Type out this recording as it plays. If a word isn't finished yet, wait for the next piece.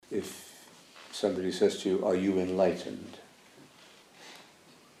if somebody says to you, "Are you enlightened?"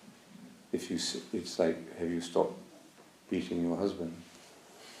 It's like, "Have you stopped beating your husband?"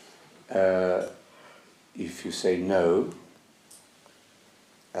 If you say no,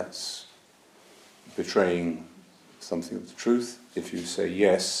 that's betraying something of the truth. If you say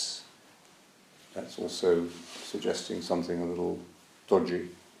yes, that's also suggesting something a little dodgy.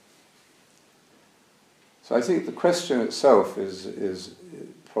 So I think the question itself is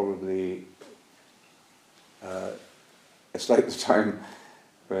probably, it's like the time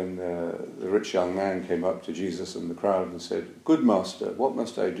when the rich young man came up to Jesus in the crowd and said, "Good master, what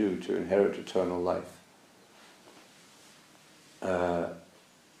must I do to inherit eternal life?"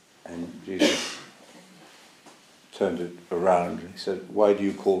 And Jesus turned it around and he said, "Why do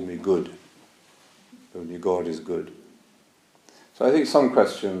you call me good? Only God is good." So I think some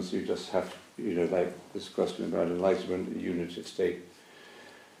questions you just have, like this question about enlightenment, the unitive state,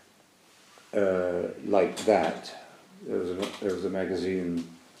 like that. There was a magazine,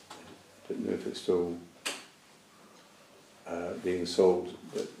 I don't know if it's still being sold,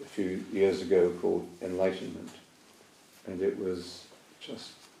 but a few years ago, called Enlightment, and it was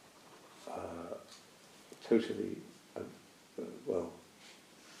just totally,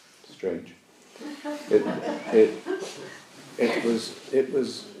 strange. It was.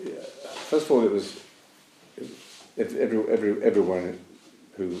 First of all, everyone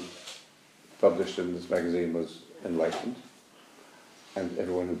who published in this magazine was enlightened, and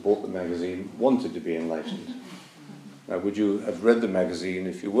everyone who bought the magazine wanted to be enlightened. Now, would you have read the magazine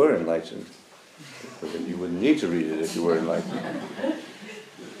if you were enlightened? Because you wouldn't need to read it if you were enlightened.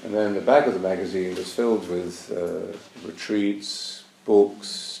 And then the back of the magazine was filled with retreats,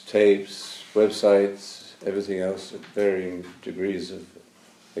 books, tapes, websites, everything else at varying degrees of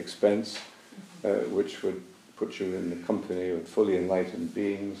expense, which would put you in the company of fully enlightened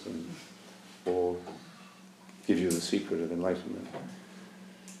beings or give you the secret of enlightenment.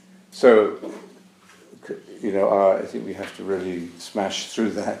 So, I think we have to really smash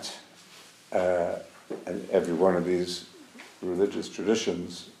through that, and every one of these religious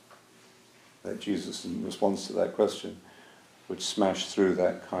traditions that Jesus, in response to that question, would smash through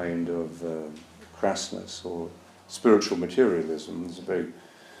that kind of crassness or spiritual materialism. There's a very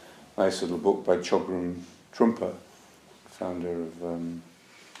nice little book by Chogyam Trungpa, founder of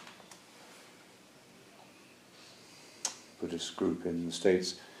Buddhist group in the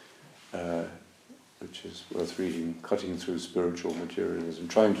States, which is worth reading, Cutting Through Spiritual Materialism,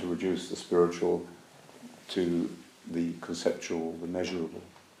 trying to reduce the spiritual to the conceptual, the measurable.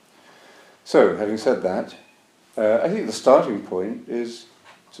 So, having said that, I think the starting point is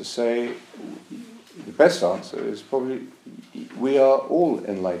to say, the best answer is probably, we are all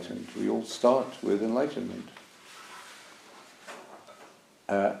enlightened. We all start with enlightenment.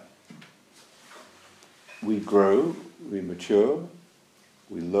 We grow, we mature,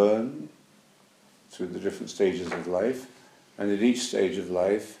 we learn through the different stages of life, and at each stage of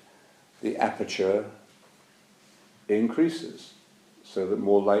life, the aperture increases so that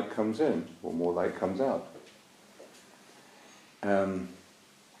more light comes in or more light comes out.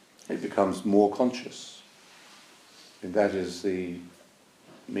 It becomes more conscious. And that is the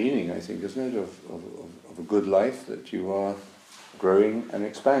meaning, I think, isn't it, of a good life, that you are growing and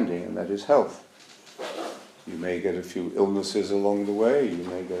expanding, and that is health. You may get a few illnesses along the way, you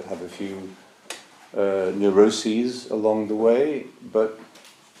may have a few neuroses along the way, but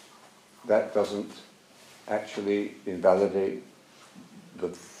that doesn't actually invalidate the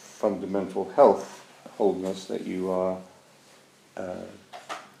fundamental health, wholeness that you are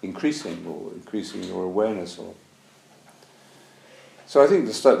increasing your awareness of. So I think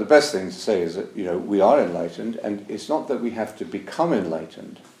the best thing to say is that we are enlightened, and it's not that we have to become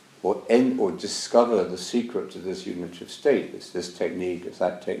enlightened or discover the secret to this unitive state. It's this technique, it's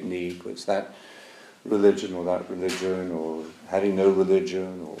that technique, or it's that religion or that religion, or having no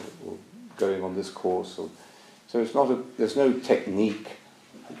religion, or going on this course. So there's no technique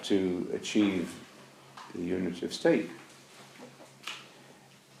to achieve the unitive state.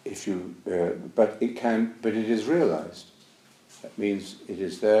 But it is realized. That means it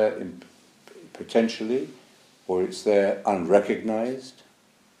is there potentially, or it's there unrecognized,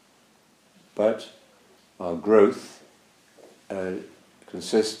 but our growth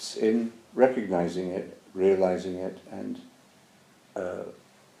consists in recognizing it, realizing it, and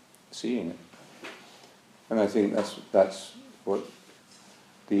seeing it. And I think that's what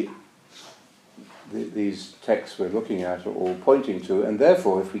these texts we're looking at are all pointing to, and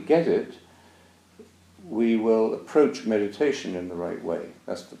therefore, if we get it, we will approach meditation in the right way.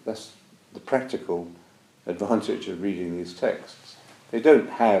 That's the practical advantage of reading these texts. They don't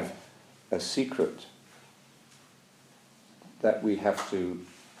have a secret that we have to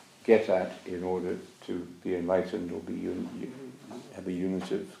get at in order to be enlightened or have a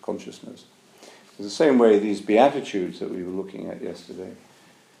unitive consciousness. In the same way, these Beatitudes that we were looking at yesterday,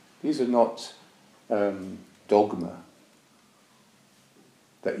 these are not dogma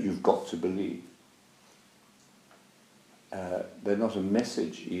that you've got to believe. They're not a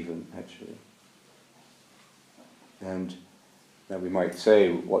message even, actually. And now we might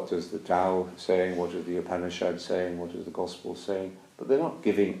say, what does the Tao saying, what are the Upanishads saying, what is the Gospel saying? But they're not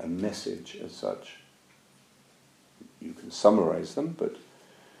giving a message as such. You can summarize them, but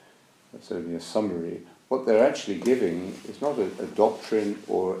that's only a summary. What they're actually giving is not a doctrine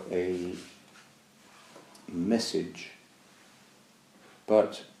or a message,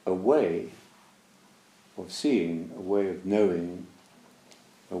 but a way of seeing, a way of knowing,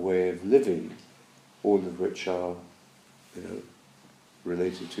 a way of living, all of which are,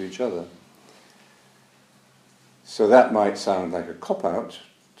 related to each other. So that might sound like a cop-out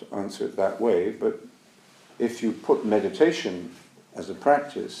to answer it that way, but if you put meditation as a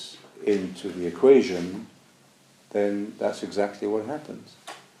practice into the equation, then that's exactly what happens.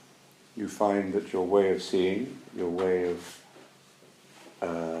 You find that your way of seeing, your way of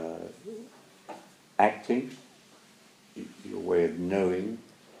acting, your way of knowing,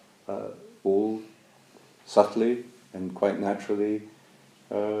 all subtly and quite naturally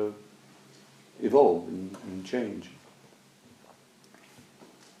evolve and change.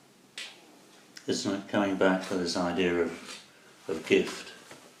 Isn't it coming back to this idea of gift?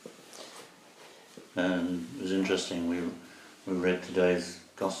 And it was interesting, we read today's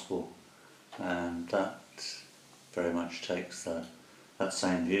Gospel, and that very much takes that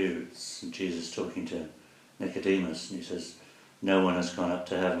same view. It's Jesus talking to Nicodemus, and he says, "No one has gone up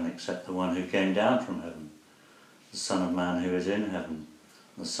to heaven except the one who came down from heaven, the Son of Man who is in heaven.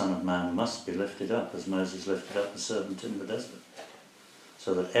 The Son of Man must be lifted up, as Moses lifted up the serpent in the desert,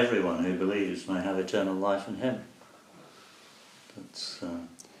 so that everyone who believes may have eternal life in him." That's,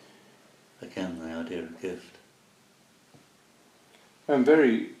 again, the idea of gift. And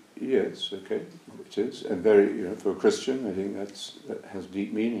yes, okay, it is. And very, for a Christian, I think that has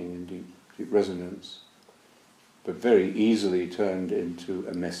deep meaning and deep resonance, but very easily turned into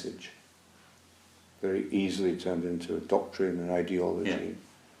a message. Very easily turned into a doctrine and ideology.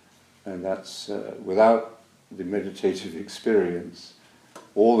 Yeah. And that's, without the meditative experience,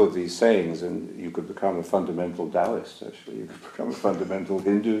 all of these sayings, and you could become a fundamental Taoist, actually. You could become a fundamental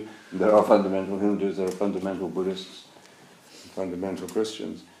Hindu, and there are fundamental Hindus, there are fundamental Buddhists, fundamental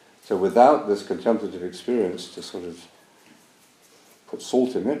Christians. So without this contemplative experience to sort of put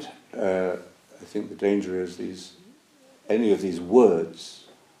salt in it, I think the danger is any of these words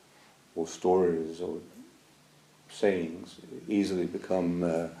or stories or sayings easily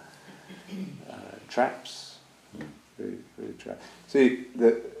become traps. Very, very traps. See,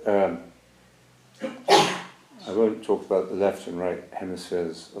 I won't talk about the left and right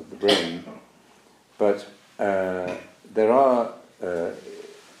hemispheres of the brain, but there are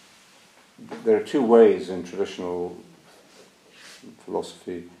two ways in traditional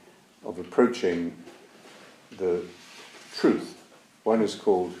philosophy of approaching the truth. One is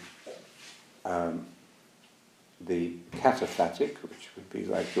called the cataphatic, which would be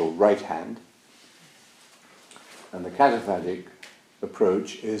like your right hand. And the cataphatic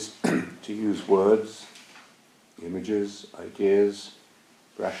approach is to use words, images, ideas,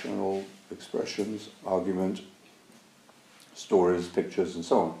 rational expressions, argument, stories, pictures, and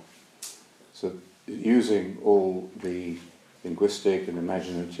so on. So using all the linguistic and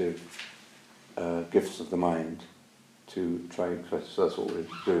imaginative gifts of the mind to try and express. So that's what we're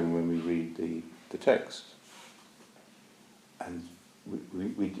doing when we read the text. And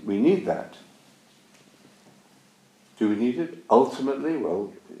we need that. Do we need it? Ultimately,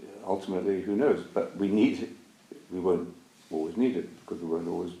 who knows? But we need it. We won't always need it because we won't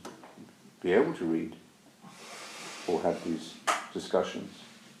always be able to read or have these discussions.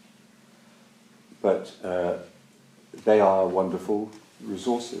 But they are wonderful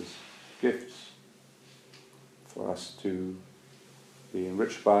resources, gifts for us to be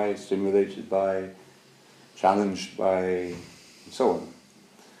enriched by, stimulated by, challenged by, and so on.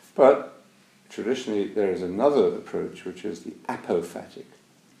 But traditionally there is another approach which is the apophatic.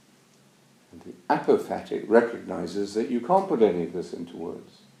 And the apophatic recognizes that you can't put any of this into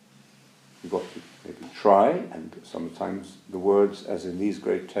words. You've got to maybe try, and sometimes the words, as in these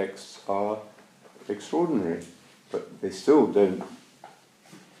great texts, are extraordinary, but they still don't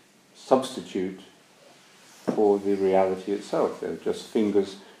substitute for the reality itself. They're just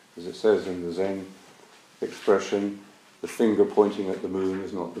fingers, as it says in the Zen expression, the finger pointing at the moon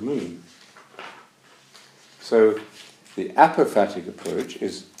is not the moon. So the apophatic approach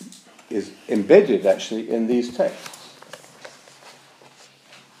is embedded actually in these texts.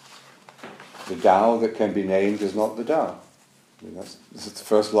 The Tao that can be named is not the Tao. I mean, this is the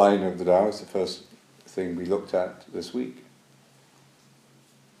first line of the Tao, it's the first thing we looked at this week.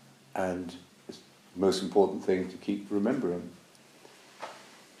 And it's the most important thing to keep remembering.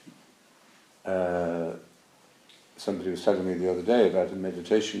 Somebody was telling me the other day about a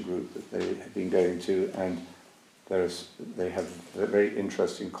meditation group that they had been going to, and they have very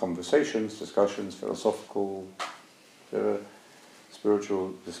interesting conversations, discussions, philosophical,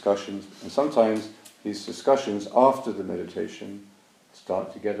 spiritual discussions, and sometimes these discussions after the meditation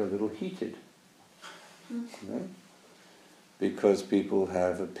start to get a little heated, you know? Because people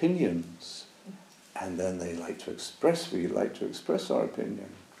have opinions, and then they like to express, we like to express our opinion,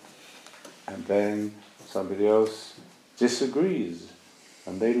 and then somebody else disagrees,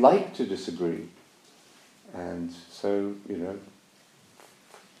 and they like to disagree. And so,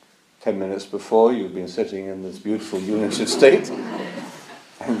 10 minutes before you've been sitting in this beautiful united state,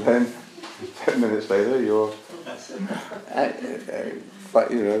 and then 10 minutes later you're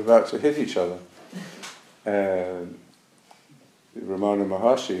about to hit each other. Ramana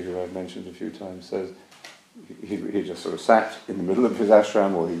Maharshi, who I've mentioned a few times, says he just sort of sat in the middle of his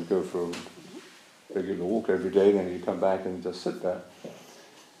ashram, or he'd go for a regular walk every day, then he'd come back and just sit there.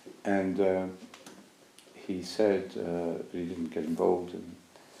 And he said he didn't get involved in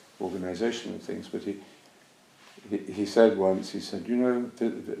organization and things, but he said once, he said,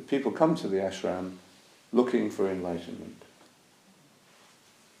 people come to the ashram looking for enlightenment.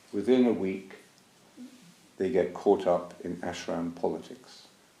 Within a week, they get caught up in ashram politics.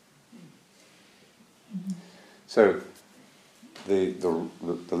 So the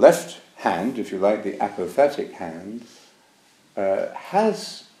left hand, if you like, the apophatic hand,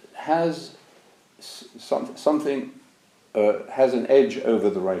 has something, has an edge over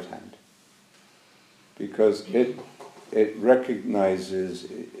the right hand, because it recognizes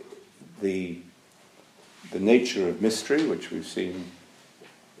the nature of mystery, which we've seen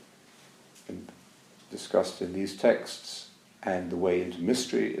and discussed in these texts, and the way into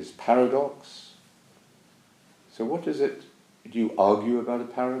mystery is paradox. So what is it? Do you argue about a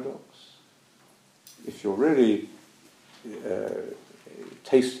paradox? If you're really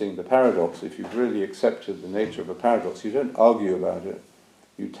tasting the paradox, if you've really accepted the nature of a paradox, you don't argue about it,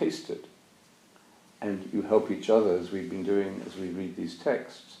 you taste it. And you help each other, as we've been doing as we read these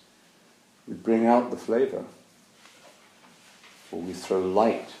texts. We bring out the flavor, or we throw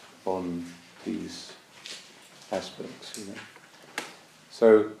light on these aspects.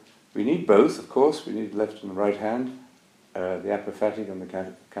 So we need both, of course. We need the left and the right hand, the apophatic and the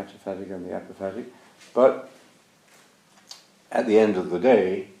cataphatic and the apophatic. But at the end of the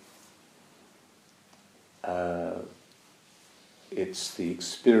day, it's the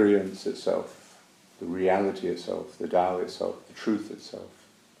experience itself, the reality itself, the Tao itself, the truth itself,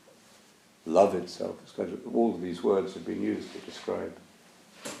 love itself. All of these words have been used to describe.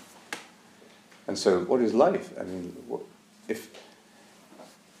 And so, what is life? I mean,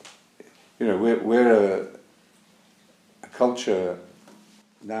 we're a culture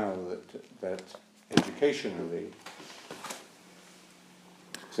now that educationally,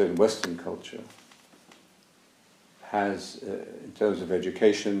 so in Western culture, has, in terms of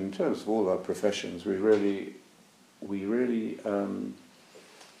education, in terms of all our professions, we really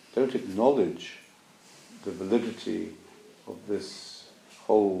don't acknowledge the validity of this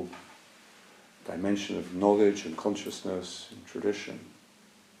whole dimension of knowledge and consciousness and tradition.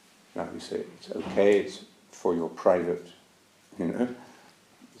 Now we say it's okay, it's for your private,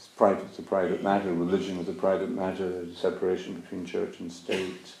 it's private, it's a private matter, religion is a private matter, there's a separation between church and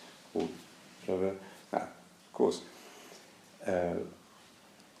state, or whatever. Now, of course,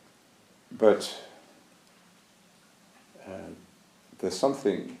 but there's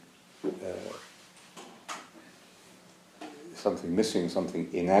something missing, something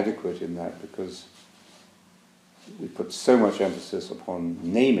inadequate in that, because we put so much emphasis upon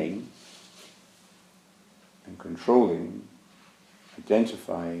naming and controlling,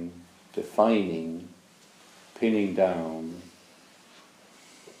 identifying, defining, pinning down,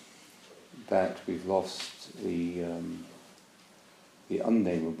 that we've lost the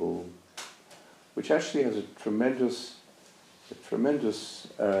unnameable, which actually has a tremendous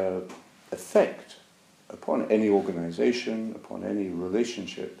effect upon any organization, upon any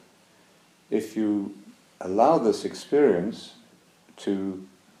relationship. If you allow this experience to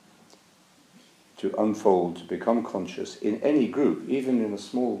unfold, to become conscious in any group, even in a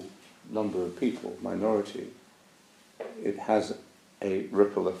small number of people, minority, it has a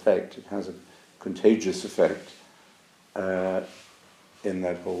ripple effect, it has a contagious effect in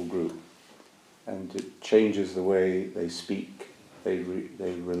that whole group. And it changes the way they speak, they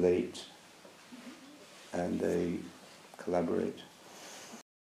relate, and they collaborate.